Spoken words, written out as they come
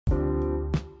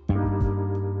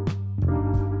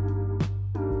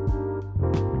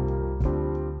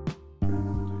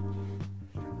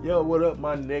Yo, what up,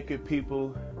 my naked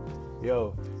people?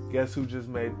 Yo, guess who just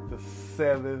made the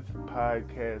 7th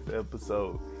podcast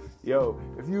episode? Yo,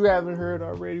 if you haven't heard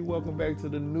already, welcome back to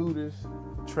the Nudist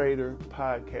Trader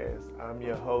Podcast. I'm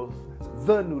your host,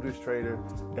 the Nudist Trader,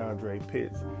 Dondre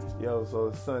Pitts. Yo, so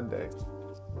it's Sunday.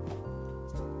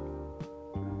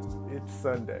 It's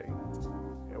Sunday.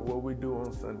 And what we do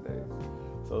on Sundays?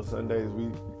 So Sundays,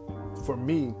 for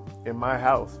me, in my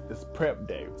house, it's prep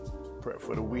day. Prep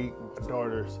for the week. My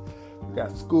daughters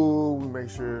got school. We make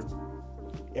sure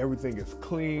everything is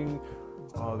clean.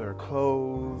 All their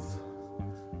clothes,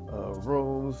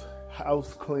 rooms,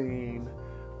 house clean.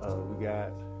 We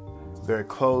got their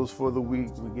clothes for the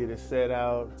week. We get it set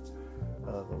out.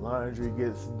 The laundry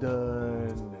gets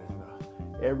done.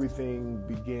 And everything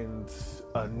begins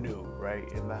anew, right,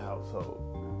 in the household.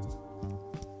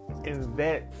 And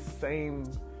that same...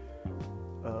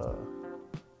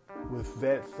 with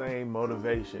that same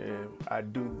motivation, I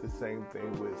do the same thing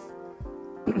with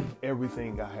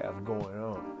everything I have going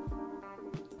on.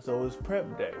 So it's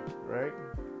prep day, right?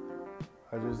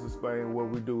 I just explained what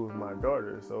we do with my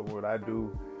daughter. So what I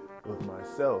do with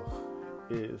myself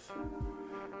is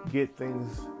get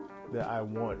things that I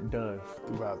want done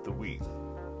throughout the week,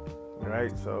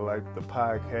 right? So like the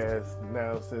podcast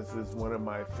now, since it's one of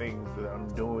my things that I'm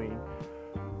doing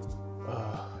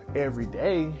every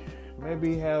day,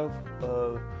 maybe have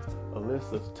a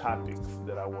list of topics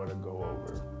that I want to go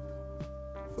over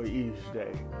for each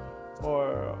day,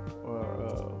 or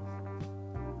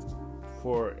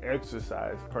for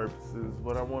exercise purposes,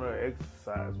 what I want to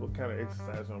exercise, what kind of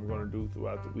exercise I'm going to do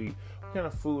throughout the week, what kind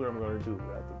of food I'm going to do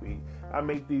throughout the week. I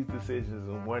make these decisions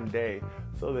in one day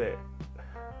so that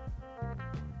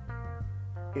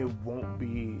it won't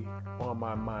be on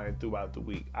my mind throughout the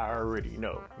week. I already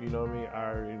know. You know what I mean? I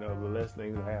already know the less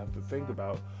things I have to think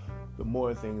about, the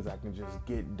more things I can just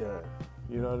get done.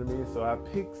 You know what I mean? So I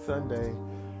picked Sunday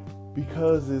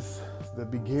because it's the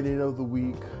beginning of the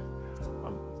week.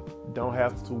 I don't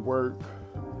have to work.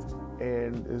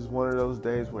 And it's one of those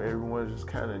days where everyone's just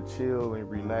kind of chill and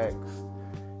relaxed.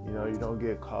 You know, you don't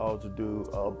get called to do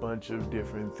a bunch of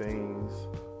different things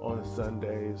on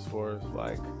Sundays for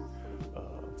like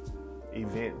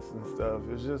events and stuff.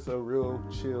 It's just a real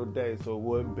chill day. So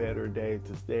what better day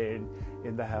to stay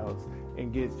in the house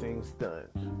and get things done,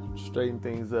 straighten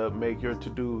things up, make your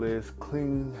to-do list,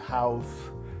 clean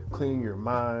house, clean your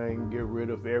mind, get rid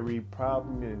of every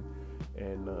problem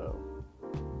and a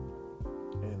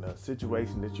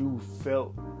situation that you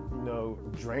felt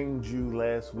drained you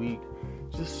last week.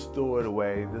 Just store it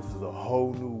away. This is a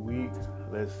whole new week.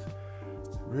 Let's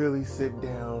really sit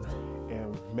down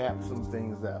and map some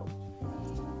things out.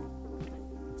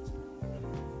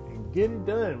 Get it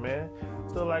done, man.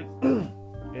 So like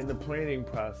in the planning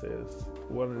process,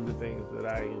 one of the things that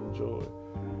I enjoy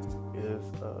is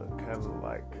kind of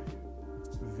like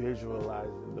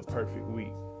visualizing the perfect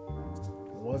week.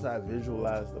 Once I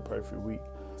visualize the perfect week,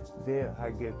 then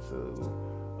I get to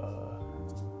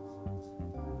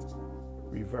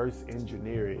reverse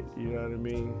engineer it. You know what I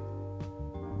mean?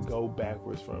 Go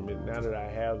backwards from it. Now that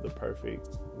I have the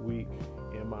perfect week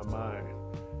in my mind,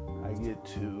 I get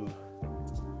to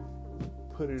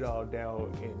put it all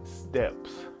down in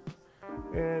steps,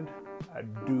 and I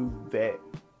do that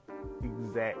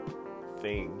exact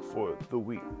thing for the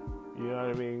week. You know what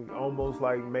I mean? Almost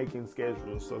like making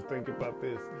schedules. So think about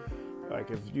this: like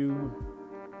if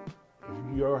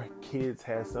your kids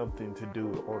have something to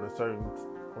do on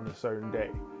a certain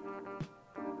day,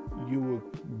 you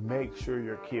would make sure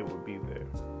your kid would be there.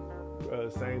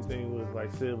 Same thing with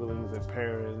like siblings and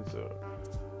parents or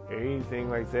anything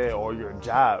like that, or your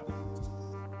job.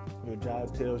 Your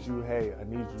job tells you, hey, I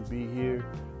need you to be here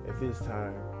at this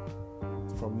time,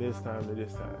 from this time to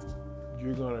this time.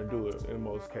 You're going to do it in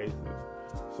most cases.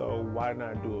 So why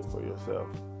not do it for yourself?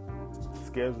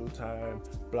 Schedule time,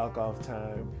 block off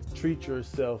time, treat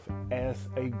yourself as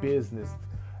a business,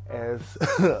 and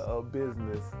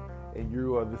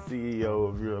you are the CEO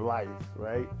of your life,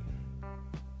 right?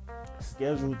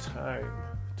 Schedule time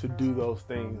to do those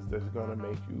things that's going to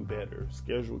make you better.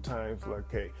 Schedule times like,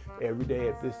 okay, every day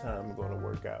at this time I'm going to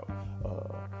work out.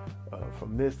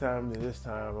 From this time to this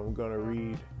time I'm going to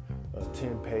read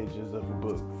 10 pages of a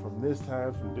book. From this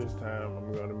time to this time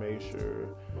I'm going to make sure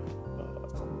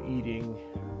I'm eating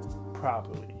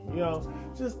properly.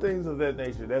 Just things of that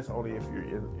nature. That's only if you're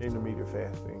in intermittent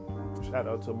fasting. Shout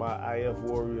out to my IF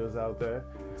warriors out there.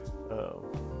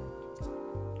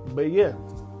 But yeah,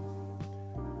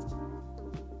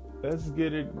 let's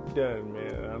get it done,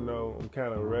 man. I know I'm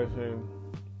kind of rushing.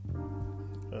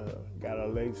 Got a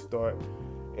late start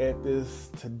at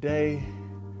this today.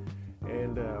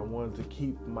 And I wanted to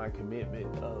keep my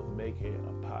commitment of making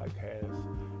a podcast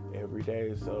every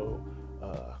day. So,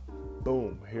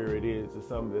 boom, here it is. It's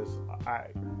something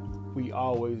we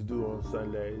always do on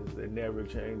Sundays. It never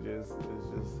changes. It's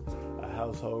just a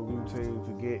household routine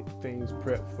to get things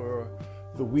prepped for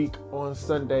the week on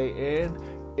Sunday, and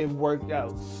it worked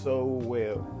out so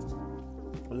well.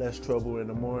 Less trouble in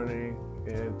the morning,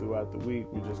 and throughout the week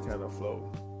we just kind of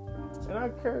flow. And I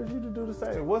encourage you to do the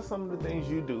same. What's some of the things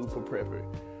you do for prepping?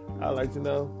 I'd like to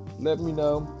know. Let me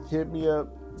know. Hit me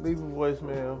up. Leave a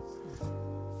voicemail.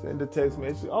 Send a text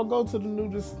message. I'll go to the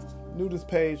nudist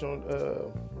page on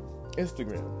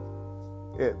Instagram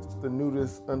at the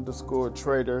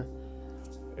nudist_trader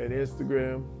at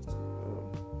Instagram.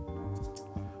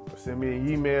 Or send me an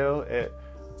email at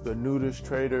the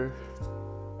nudisttrader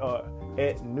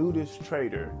at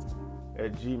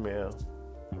nudisttrader@gmail.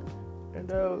 And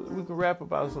we can rap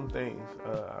about some things.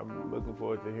 I'm looking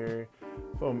forward to hearing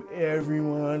from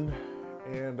everyone,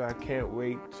 and I can't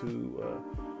wait to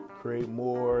create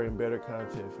more and better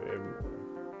content for everyone.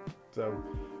 So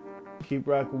keep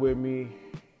rocking with me,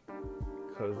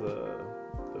 because the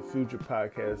future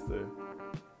podcaster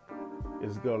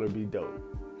is gonna be dope.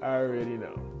 I already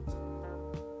know.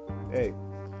 Hey,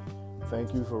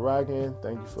 thank you for rocking.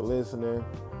 Thank you for listening.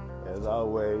 As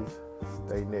always,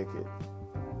 stay naked.